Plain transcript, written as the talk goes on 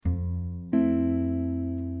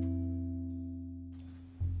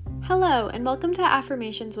Hello, and welcome to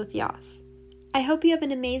Affirmations with Yas. I hope you have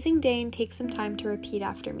an amazing day and take some time to repeat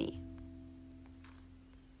after me.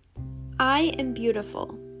 I am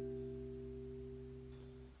beautiful.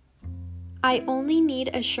 I only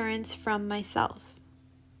need assurance from myself.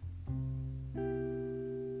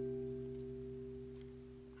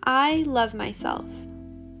 I love myself.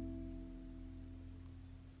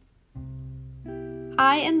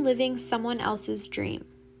 I am living someone else's dream.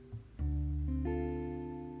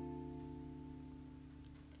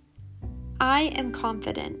 I am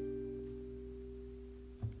confident.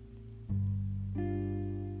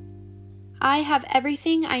 I have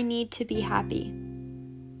everything I need to be happy.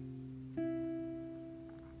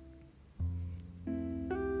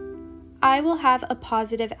 I will have a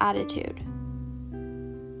positive attitude.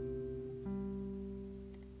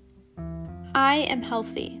 I am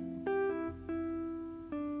healthy.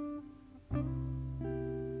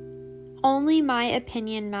 Only my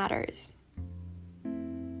opinion matters.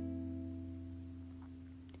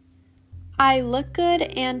 I look good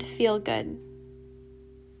and feel good.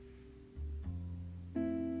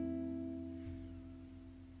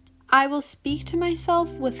 I will speak to myself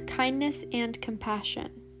with kindness and compassion.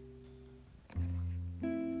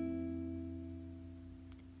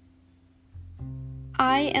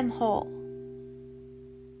 I am whole.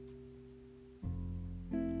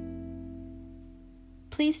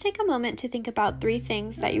 Please take a moment to think about 3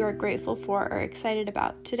 things that you are grateful for or excited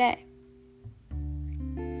about today.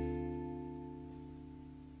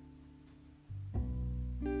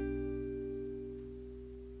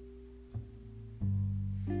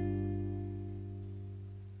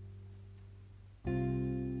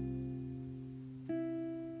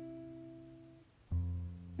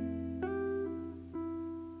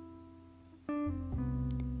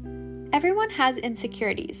 Everyone has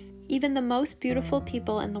insecurities, even the most beautiful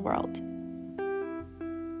people in the world.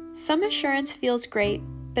 Some assurance feels great,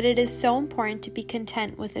 but it is so important to be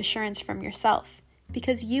content with assurance from yourself,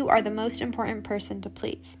 because you are the most important person to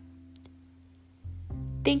please.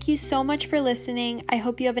 Thank you so much for listening. I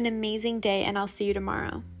hope you have an amazing day, and I'll see you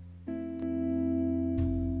tomorrow.